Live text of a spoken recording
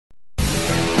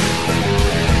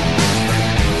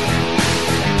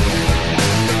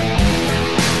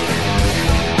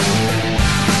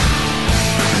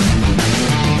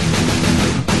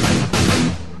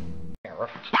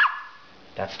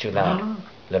Too loud.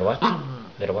 Little what?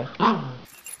 Little what?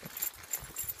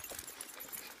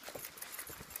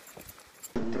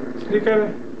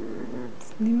 Explícale.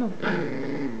 Niemand.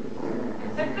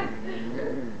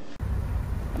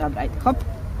 Dabei. Hop.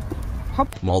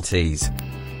 Hop. Maltese.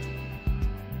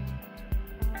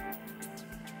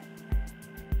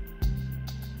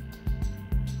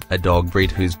 A dog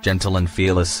breed who's gentle and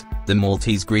fearless, the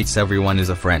Maltese greets everyone as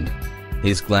a friend.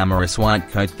 His glamorous white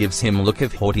coat gives him a look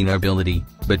of haughty nobility,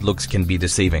 but looks can be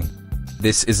deceiving.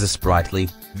 This is a sprightly,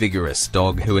 vigorous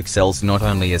dog who excels not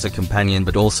only as a companion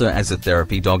but also as a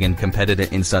therapy dog and competitor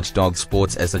in such dog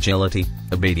sports as agility,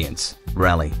 obedience,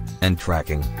 rally, and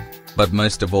tracking. But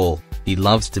most of all, he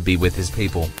loves to be with his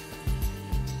people.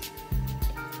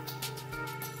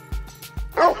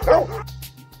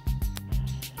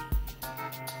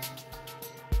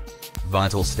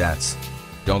 Vital stats.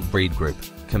 Dog breed group,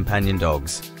 companion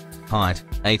dogs. Height,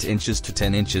 8 inches to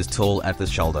 10 inches tall at the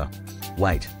shoulder.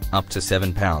 Weight, up to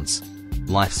 7 pounds.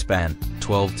 Lifespan,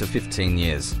 12 to 15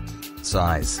 years.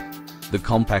 Size. The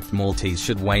compact Maltese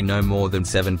should weigh no more than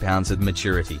 7 pounds at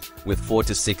maturity, with 4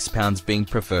 to 6 pounds being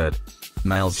preferred.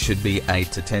 Males should be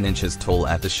 8 to 10 inches tall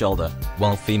at the shoulder,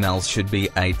 while females should be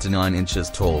 8 to 9 inches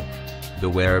tall.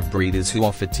 Beware of breeders who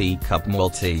offer teacup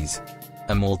Maltese.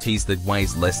 A Maltese that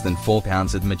weighs less than 4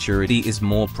 pounds at maturity is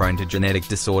more prone to genetic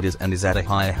disorders and is at a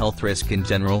higher health risk in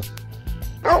general.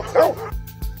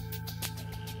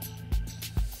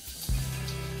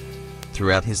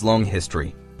 Throughout his long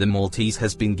history, the Maltese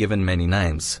has been given many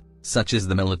names, such as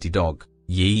the Military Dog,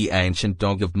 ye Ancient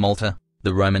Dog of Malta,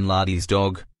 the Roman Lady's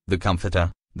Dog, the Comforter,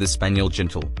 the Spaniel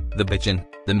Gentle, the Bichon,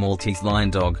 the Maltese Lion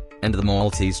Dog, and the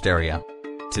Maltese Terrier.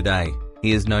 Today,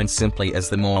 he is known simply as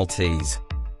the Maltese.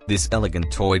 This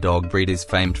elegant toy dog breed is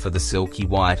famed for the silky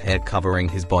white hair covering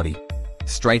his body.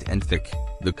 Straight and thick,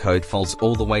 the coat falls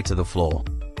all the way to the floor.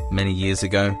 Many years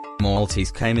ago,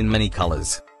 Maltese came in many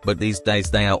colors, but these days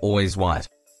they are always white.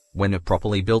 When a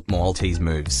properly built Maltese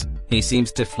moves, he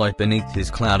seems to float beneath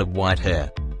his cloud of white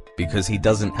hair. Because he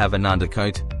doesn't have an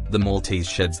undercoat, the Maltese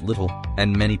sheds little,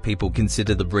 and many people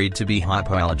consider the breed to be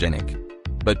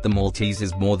hypoallergenic. But the Maltese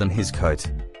is more than his coat.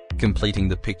 Completing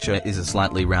the picture is a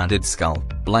slightly rounded skull,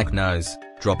 black nose,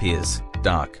 drop ears,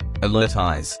 dark, alert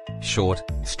eyes, short,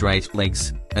 straight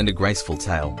legs, and a graceful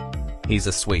tail. He's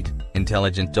a sweet,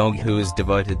 intelligent dog who is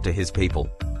devoted to his people.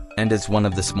 And as one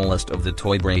of the smallest of the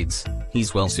toy breeds,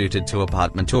 he's well suited to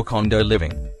apartment or condo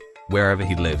living. Wherever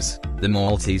he lives, the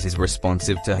Maltese is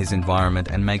responsive to his environment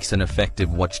and makes an effective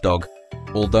watchdog.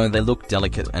 Although they look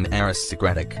delicate and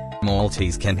aristocratic,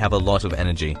 Maltese can have a lot of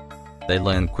energy. They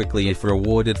learn quickly if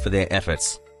rewarded for their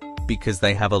efforts. Because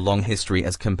they have a long history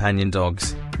as companion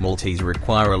dogs, Maltese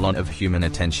require a lot of human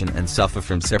attention and suffer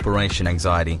from separation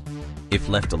anxiety. If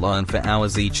left alone for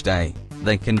hours each day,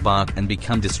 they can bark and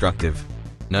become destructive.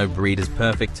 No breed is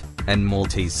perfect, and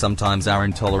Maltese sometimes are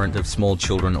intolerant of small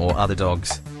children or other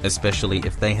dogs, especially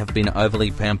if they have been overly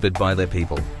pampered by their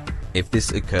people. If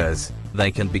this occurs,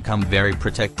 they can become very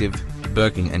protective,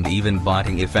 barking and even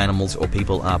biting if animals or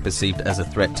people are perceived as a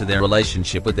threat to their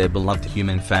relationship with their beloved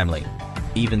human family.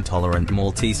 Even tolerant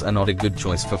Maltese are not a good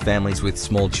choice for families with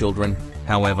small children,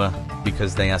 however,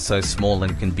 because they are so small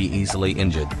and can be easily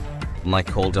injured.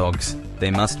 Like all dogs,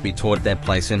 they must be taught their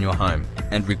place in your home,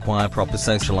 and require proper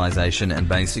socialization and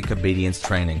basic obedience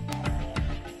training.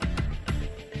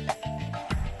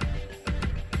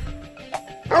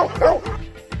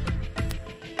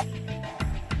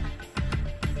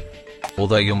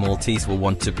 Although your Maltese will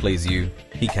want to please you,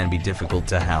 he can be difficult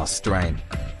to house train.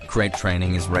 Crate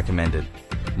training is recommended.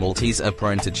 Maltese are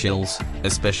prone to chills,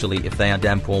 especially if they are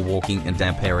damp or walking in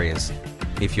damp areas.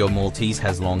 If your Maltese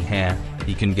has long hair,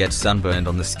 he can get sunburned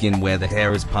on the skin where the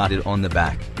hair is parted on the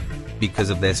back.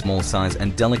 Because of their small size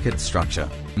and delicate structure,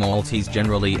 Maltese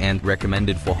generally aren't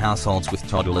recommended for households with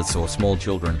toddlers or small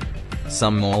children.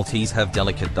 Some Maltese have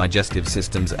delicate digestive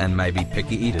systems and may be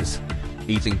picky eaters.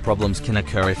 Eating problems can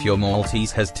occur if your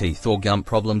Maltese has teeth or gum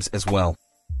problems as well.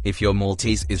 If your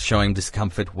Maltese is showing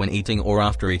discomfort when eating or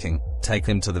after eating, take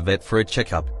him to the vet for a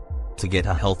checkup. To get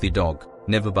a healthy dog,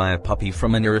 never buy a puppy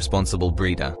from an irresponsible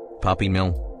breeder, puppy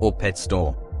mill, or pet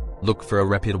store. Look for a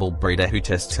reputable breeder who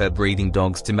tests her breeding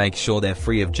dogs to make sure they're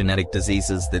free of genetic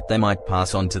diseases that they might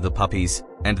pass on to the puppies,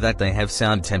 and that they have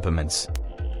sound temperaments.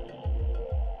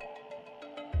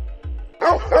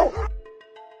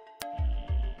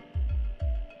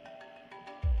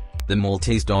 The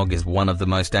Maltese dog is one of the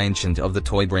most ancient of the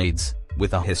toy breeds,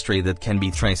 with a history that can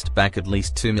be traced back at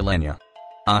least 2 millennia.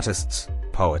 Artists,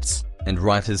 poets, and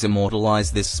writers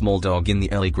immortalize this small dog in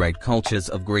the early great cultures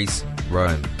of Greece,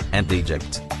 Rome, and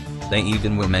Egypt. They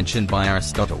even were mentioned by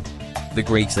Aristotle. The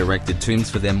Greeks erected tombs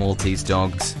for their Maltese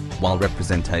dogs, while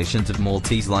representations of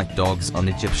Maltese-like dogs on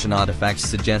Egyptian artifacts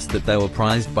suggest that they were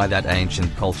prized by that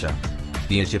ancient culture.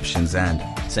 The Egyptians and,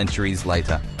 centuries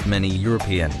later, many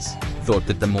Europeans, thought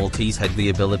that the Maltese had the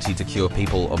ability to cure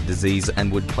people of disease and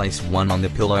would place one on the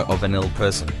pillow of an ill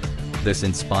person. This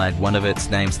inspired one of its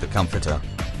names, the Comforter.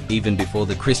 Even before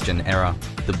the Christian era,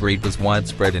 the breed was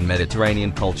widespread in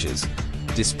Mediterranean cultures.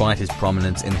 Despite his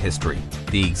prominence in history,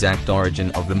 the exact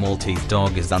origin of the Maltese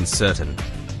dog is uncertain.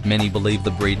 Many believe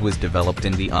the breed was developed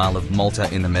in the Isle of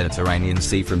Malta in the Mediterranean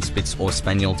Sea from Spitz or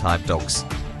Spaniel-type dogs.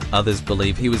 Others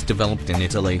believe he was developed in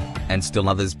Italy, and still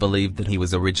others believe that he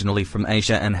was originally from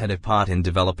Asia and had a part in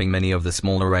developing many of the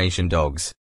smaller Asian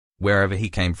dogs. Wherever he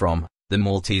came from, the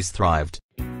Maltese thrived.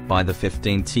 By the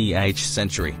 15th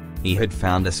century, he had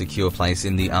found a secure place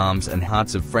in the arms and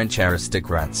hearts of French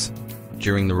aristocrats.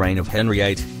 During the reign of Henry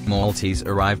VIII, Maltese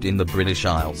arrived in the British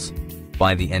Isles.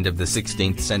 By the end of the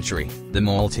 16th century, the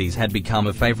Maltese had become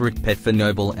a favorite pet for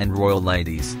noble and royal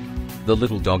ladies. The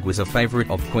little dog was a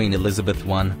favorite of Queen Elizabeth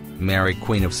I, Mary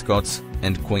Queen of Scots,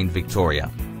 and Queen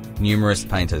Victoria. Numerous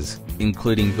painters,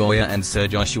 including Goya and Sir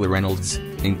Joshua Reynolds,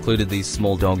 included these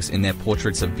small dogs in their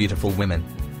portraits of beautiful women.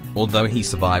 Although he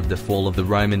survived the fall of the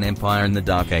Roman Empire in the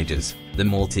Dark Ages, the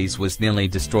Maltese was nearly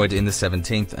destroyed in the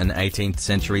 17th and 18th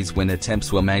centuries when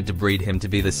attempts were made to breed him to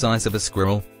be the size of a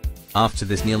squirrel. After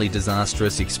this nearly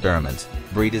disastrous experiment,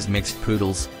 breeders mixed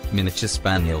poodles, miniature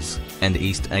spaniels, and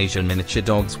East Asian miniature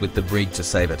dogs with the breed to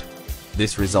save it.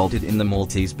 This resulted in the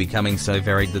Maltese becoming so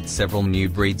varied that several new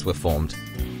breeds were formed.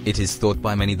 It is thought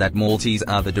by many that Maltese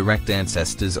are the direct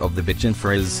ancestors of the Bichon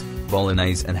Frise,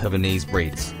 Bolognese and Havanese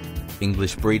breeds.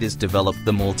 English breeders developed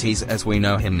the Maltese as we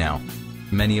know him now.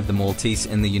 Many of the Maltese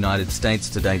in the United States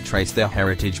today trace their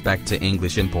heritage back to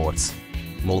English imports.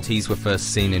 Maltese were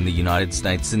first seen in the United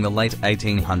States in the late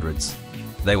 1800s.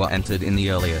 They were entered in the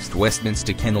earliest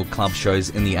Westminster Kennel Club shows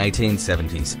in the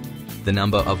 1870s. The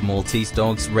number of Maltese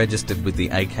dogs registered with the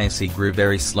AKC grew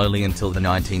very slowly until the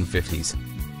 1950s.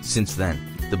 Since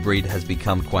then, the breed has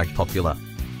become quite popular.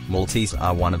 Maltese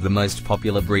are one of the most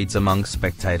popular breeds among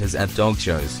spectators at dog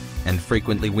shows, and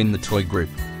frequently win the toy group.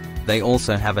 They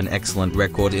also have an excellent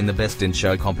record in the Best in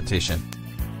Show competition.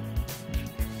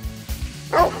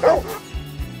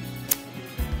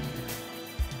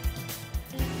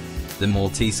 The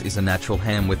Maltese is a natural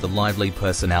ham with a lively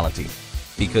personality.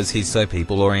 Because he's so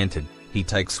people-oriented, he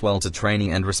takes well to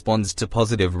training and responds to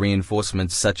positive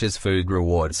reinforcements such as food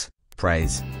rewards,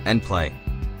 praise, and play.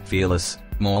 Fearless,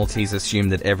 Maltese assume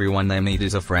that everyone they meet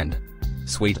is a friend.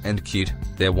 Sweet and cute,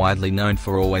 they're widely known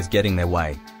for always getting their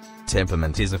way.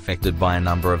 Temperament is affected by a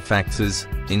number of factors,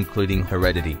 including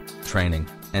heredity, training,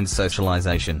 and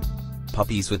socialization.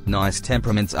 Puppies with nice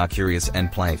temperaments are curious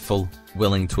and playful,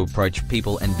 willing to approach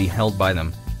people and be held by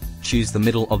them. Choose the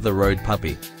middle-of-the-road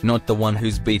puppy, not the one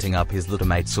who's beating up his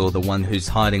littermates or the one who's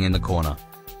hiding in the corner.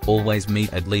 Always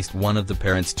meet at least one of the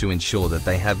parents to ensure that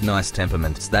they have nice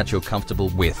temperaments that you're comfortable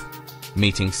with.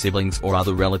 Meeting siblings or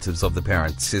other relatives of the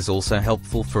parents is also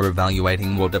helpful for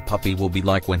evaluating what a puppy will be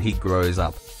like when he grows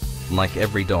up. Like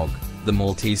every dog, the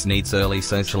Maltese needs early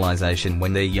socialization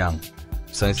when they're young.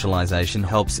 Socialization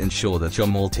helps ensure that your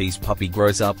Maltese puppy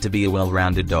grows up to be a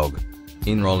well-rounded dog.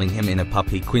 Enrolling him in a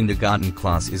puppy kindergarten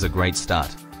class is a great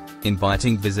start.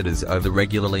 Inviting visitors over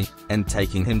regularly, and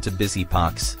taking him to busy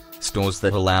parks, stores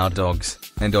that allow dogs,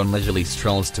 and on leisurely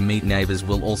strolls to meet neighbors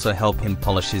will also help him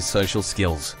polish his social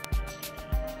skills.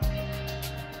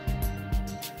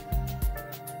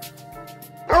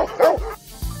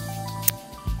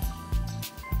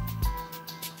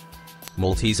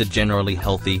 Maltese are generally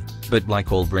healthy, but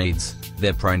like all breeds,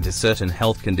 they're prone to certain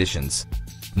health conditions.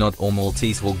 Not all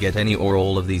Maltese will get any or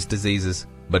all of these diseases,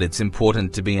 but it's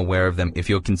important to be aware of them if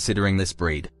you're considering this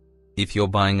breed. If you're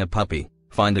buying a puppy,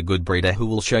 find a good breeder who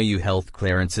will show you health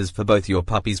clearances for both your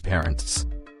puppy's parents.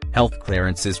 Health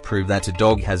clearances prove that a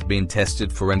dog has been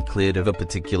tested for and cleared of a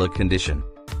particular condition.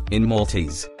 In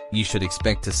Maltese, you should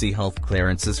expect to see health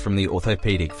clearances from the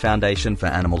Orthopedic Foundation for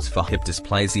Animals for hip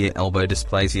dysplasia, elbow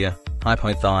dysplasia,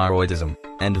 hypothyroidism,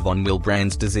 and von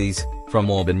Willebrand's disease, from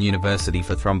Auburn University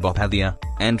for thrombopathia,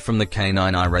 and from the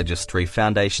Canine Eye Registry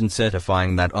Foundation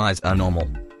certifying that eyes are normal.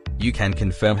 You can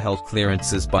confirm health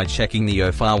clearances by checking the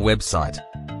OFAR website.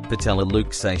 Patella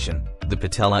luxation. The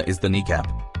patella is the kneecap.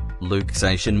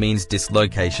 Luxation means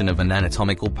dislocation of an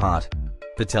anatomical part.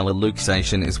 Patella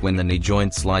luxation is when the knee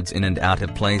joint slides in and out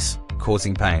of place,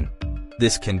 causing pain.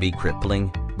 This can be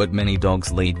crippling, but many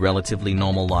dogs lead relatively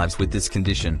normal lives with this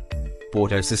condition.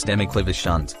 Portosystemic liver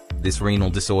shunt. This renal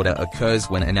disorder occurs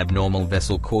when an abnormal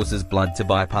vessel causes blood to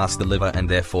bypass the liver and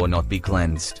therefore not be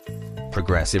cleansed.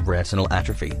 Progressive retinal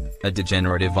atrophy, a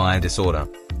degenerative eye disorder.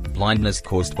 Blindness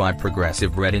caused by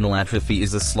progressive retinal atrophy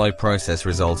is a slow process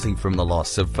resulting from the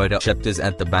loss of photoreceptors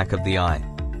at the back of the eye.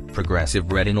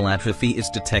 Progressive retinal atrophy is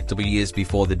detectable years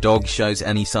before the dog shows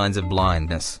any signs of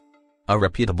blindness. A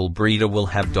reputable breeder will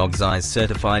have dogs' eyes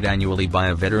certified annually by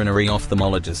a veterinary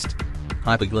ophthalmologist.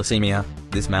 Hyperglycemia,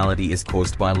 this malady is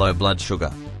caused by low blood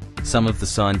sugar. Some of the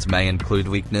signs may include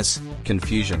weakness,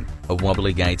 confusion, a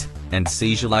wobbly gait, and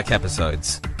seizure-like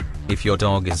episodes. If your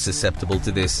dog is susceptible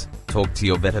to this, talk to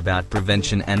your vet about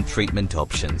prevention and treatment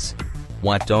options.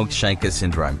 White dog shaker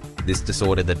syndrome, this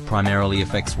disorder that primarily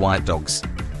affects white dogs.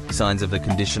 Signs of the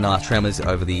condition are tremors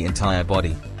over the entire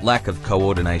body, lack of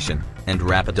coordination, and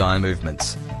rapid eye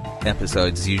movements.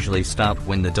 Episodes usually start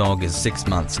when the dog is 6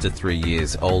 months to 3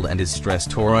 years old and is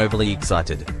stressed or overly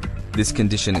excited. This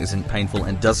condition isn't painful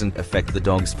and doesn't affect the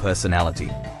dog's personality.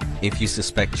 If you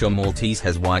suspect your Maltese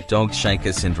has white dog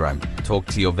shaker syndrome, talk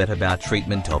to your vet about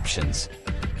treatment options.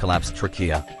 Collapsed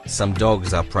trachea. Some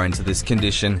dogs are prone to this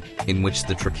condition, in which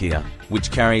the trachea,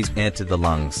 which carries air to the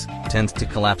lungs, tends to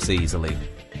collapse easily.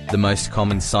 The most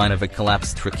common sign of a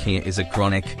collapsed trachea is a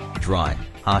chronic, dry,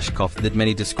 harsh cough that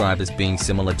many describe as being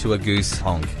similar to a goose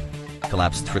honk.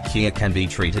 Collapsed trachea can be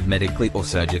treated medically or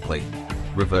surgically.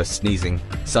 Reverse sneezing,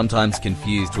 sometimes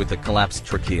confused with a collapsed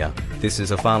trachea, this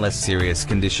is a far less serious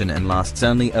condition and lasts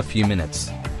only a few minutes.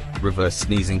 Reverse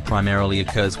sneezing primarily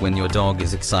occurs when your dog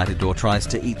is excited or tries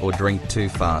to eat or drink too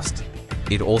fast.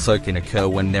 It also can occur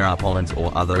when there are pollens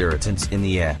or other irritants in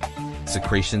the air.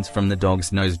 Secretions from the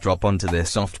dog's nose drop onto their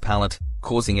soft palate,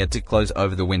 causing it to close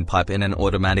over the windpipe in an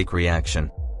automatic reaction.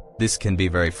 This can be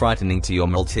very frightening to your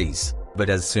Maltese, but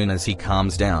as soon as he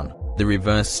calms down, the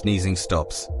reverse sneezing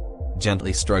stops.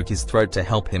 Gently stroke his throat to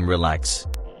help him relax.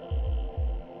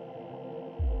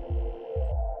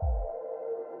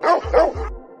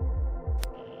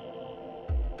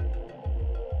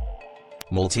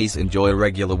 Maltese enjoy a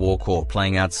regular walk or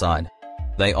playing outside.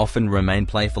 They often remain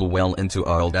playful well into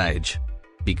old age.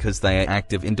 Because they are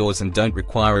active indoors and don't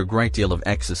require a great deal of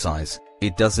exercise,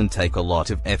 it doesn't take a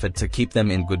lot of effort to keep them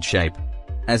in good shape.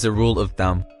 As a rule of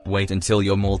thumb, wait until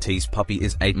your Maltese puppy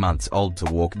is 8 months old to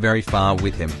walk very far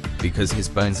with him, because his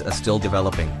bones are still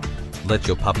developing. Let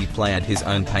your puppy play at his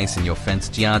own pace in your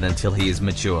fenced yard until he is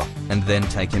mature, and then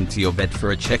take him to your vet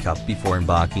for a checkup before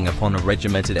embarking upon a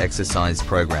regimented exercise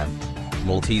program.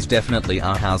 Maltese definitely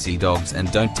are housey dogs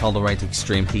and don't tolerate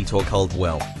extreme heat or cold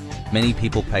well. Many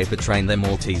people paper train their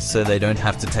Maltese so they don't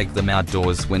have to take them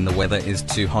outdoors when the weather is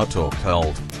too hot or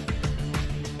cold.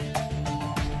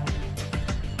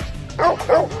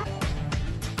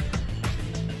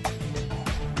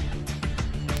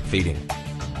 Feeding.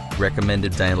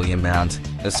 Recommended daily amount,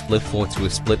 a split 4 to a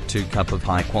split 2 cup of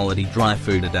high quality dry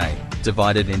food a day,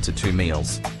 divided into 2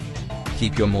 meals.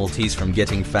 Keep your Maltese from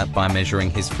getting fat by measuring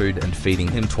his food and feeding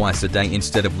him twice a day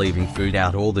instead of leaving food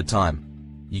out all the time.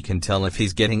 You can tell if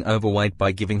he's getting overweight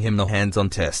by giving him the hands-on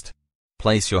test.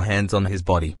 Place your hands on his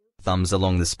body, thumbs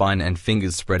along the spine and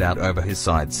fingers spread out over his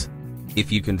sides.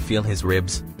 If you can feel his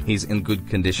ribs, he's in good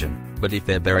condition, but if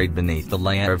they're buried beneath the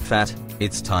layer of fat,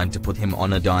 it's time to put him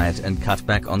on a diet and cut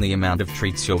back on the amount of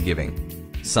treats you're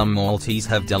giving. Some Maltese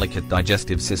have delicate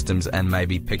digestive systems and may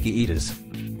be picky eaters.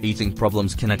 Eating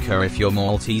problems can occur if your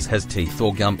Maltese has teeth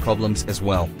or gum problems as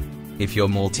well. If your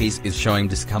Maltese is showing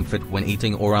discomfort when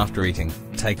eating or after eating,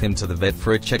 take him to the vet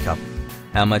for a checkup.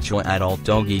 How much your adult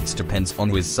dog eats depends on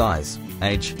his size,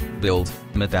 age, build,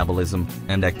 metabolism,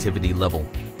 and activity level.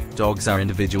 Dogs are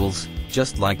individuals,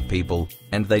 just like people,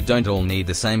 and they don't all need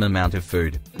the same amount of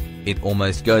food. It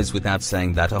almost goes without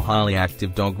saying that a highly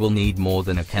active dog will need more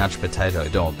than a couch potato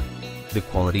dog. The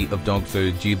quality of dog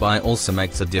food you buy also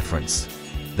makes a difference.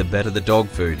 The better the dog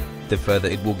food, the further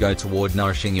it will go toward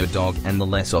nourishing your dog and the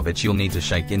less of it you'll need to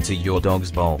shake into your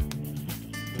dog's bowl.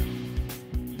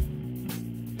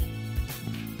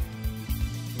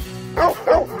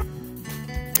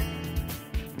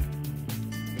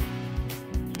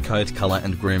 Coat color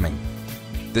and grooming.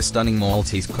 The stunning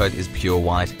Maltese coat is pure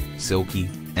white, silky,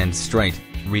 and straight,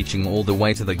 reaching all the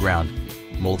way to the ground.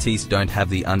 Maltese don't have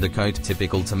the undercoat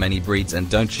typical to many breeds and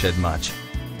don't shed much.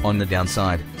 On the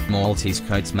downside, Maltese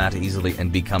coats mat easily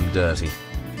and become dirty.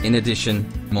 In addition,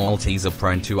 Maltese are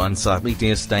prone to unsightly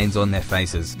tear stains on their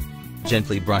faces.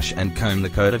 Gently brush and comb the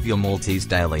coat of your Maltese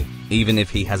daily, even if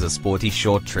he has a sporty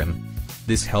short trim.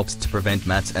 This helps to prevent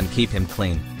mats and keep him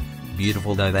clean.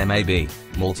 Beautiful though they may be,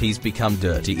 Maltese become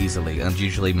dirty easily and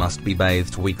usually must be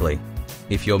bathed weekly.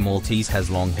 If your Maltese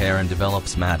has long hair and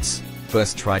develops mats,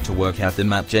 first try to work out the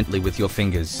mat gently with your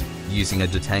fingers, using a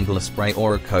detangler spray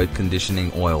or a coat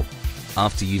conditioning oil.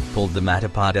 After you've pulled the mat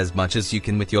apart as much as you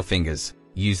can with your fingers,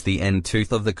 Use the end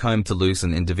tooth of the comb to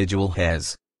loosen individual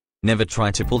hairs. Never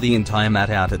try to pull the entire mat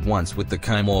out at once with the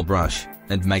comb or brush,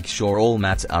 and make sure all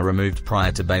mats are removed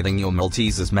prior to bathing your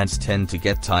Maltesers. Mats tend to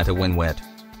get tighter when wet.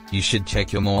 You should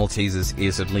check your Maltesers'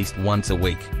 ears at least once a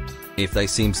week. If they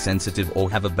seem sensitive or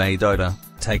have a bad odor,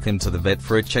 take them to the vet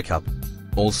for a checkup.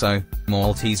 Also,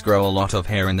 Maltese grow a lot of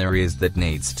hair in their ears that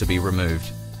needs to be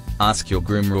removed. Ask your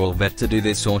groomer or vet to do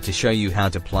this or to show you how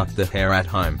to pluck the hair at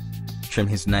home. Trim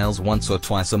his nails once or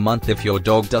twice a month if your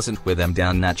dog doesn't wear them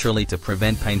down naturally to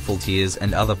prevent painful tears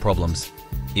and other problems.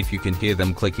 If you can hear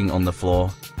them clicking on the floor,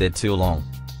 they're too long.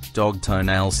 Dog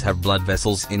toenails have blood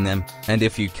vessels in them, and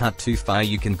if you cut too far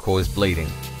you can cause bleeding.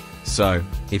 So,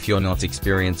 if you're not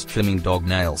experienced trimming dog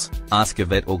nails, ask a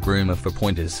vet or groomer for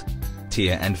pointers.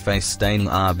 Tear and face staining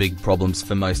are big problems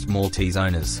for most Maltese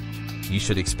owners. You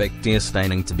should expect tear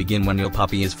staining to begin when your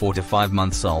puppy is 4 to 5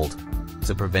 months old.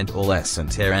 To prevent all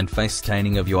tear and face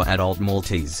staining of your adult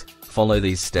Maltese, follow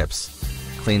these steps.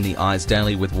 Clean the eyes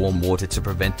daily with warm water to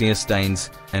prevent tear stains,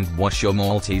 and wash your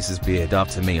Maltese's beard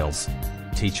after meals.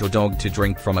 Teach your dog to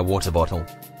drink from a water bottle.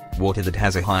 Water that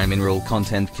has a high mineral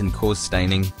content can cause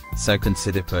staining, so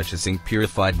consider purchasing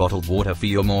purified bottled water for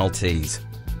your Maltese.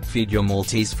 Feed your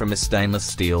Maltese from a stainless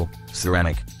steel,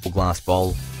 ceramic, or glass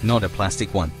bowl, not a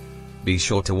plastic one. Be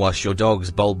sure to wash your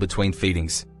dog's bowl between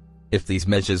feedings. If these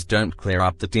measures don't clear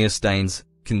up the tear stains,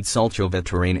 consult your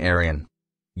veterinarian.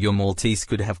 Your Maltese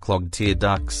could have clogged tear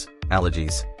ducts,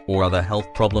 allergies, or other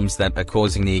health problems that are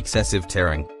causing the excessive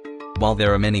tearing. While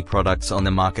there are many products on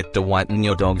the market to whiten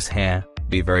your dog's hair,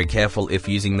 be very careful if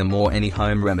using them or any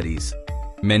home remedies.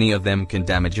 Many of them can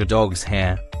damage your dog's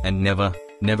hair, and never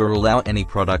allow any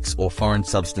products or foreign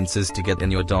substances to get in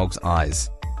your dog's eyes.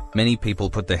 Many people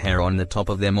put the hair on the top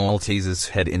of their Maltese's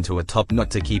head into a top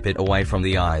knot to keep it away from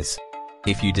the eyes.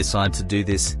 If you decide to do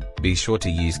this, be sure to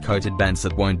use coated bands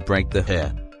that won't break the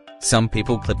hair. Some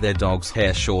people clip their dog's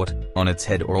hair short, on its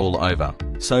head or all over,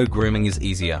 so grooming is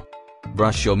easier.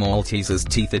 Brush your Maltese's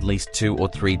teeth at least 2 or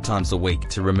 3 times a week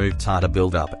to remove tartar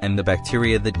buildup and the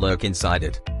bacteria that lurk inside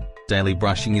it. Daily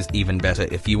brushing is even better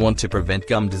if you want to prevent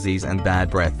gum disease and bad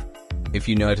breath. If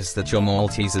you notice that your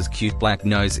Maltese's cute black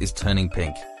nose is turning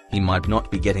pink, he might not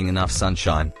be getting enough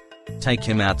sunshine. Take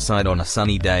him outside on a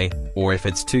sunny day, or if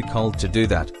it's too cold to do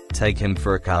that, take him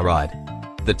for a car ride.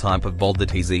 The type of bowl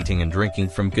that he's eating and drinking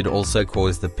from could also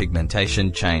cause the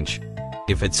pigmentation change.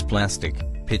 If it's plastic,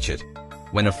 pitch it.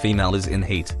 When a female is in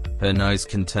heat, her nose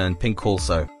can turn pink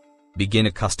also. Begin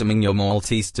accustoming your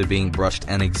Maltese to being brushed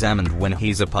and examined when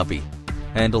he's a puppy.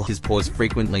 Handle his paws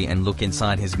frequently and look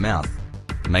inside his mouth.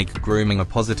 Make grooming a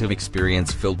positive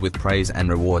experience filled with praise and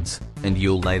rewards, and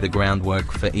you'll lay the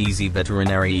groundwork for easy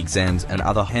veterinary exams and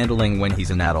other handling when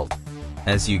he's an adult.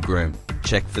 As you groom,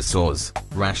 check for sores,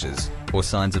 rashes, or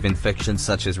signs of infection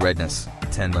such as redness,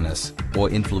 tenderness, or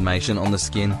inflammation on the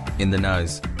skin, in the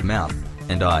nose, mouth,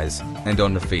 and eyes, and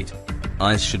on the feet.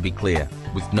 Eyes should be clear,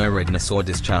 with no redness or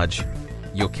discharge.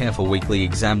 Your careful weekly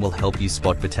exam will help you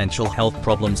spot potential health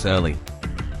problems early.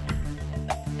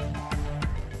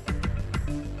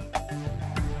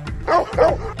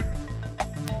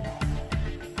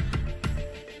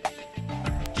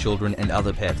 Children and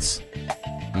other pets.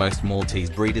 Most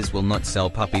Maltese breeders will not sell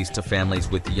puppies to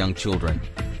families with young children.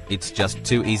 It's just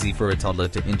too easy for a toddler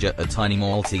to injure a tiny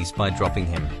Maltese by dropping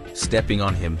him, stepping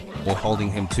on him, or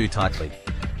holding him too tightly.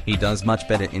 He does much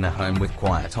better in a home with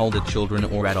quiet older children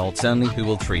or adults only who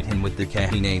will treat him with the care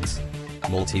he needs.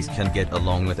 Maltese can get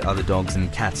along with other dogs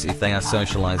and cats if they are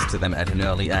socialized to them at an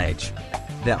early age.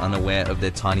 They're unaware of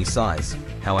their tiny size,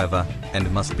 however,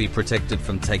 and must be protected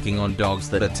from taking on dogs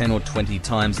that are 10 or 20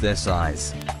 times their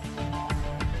size.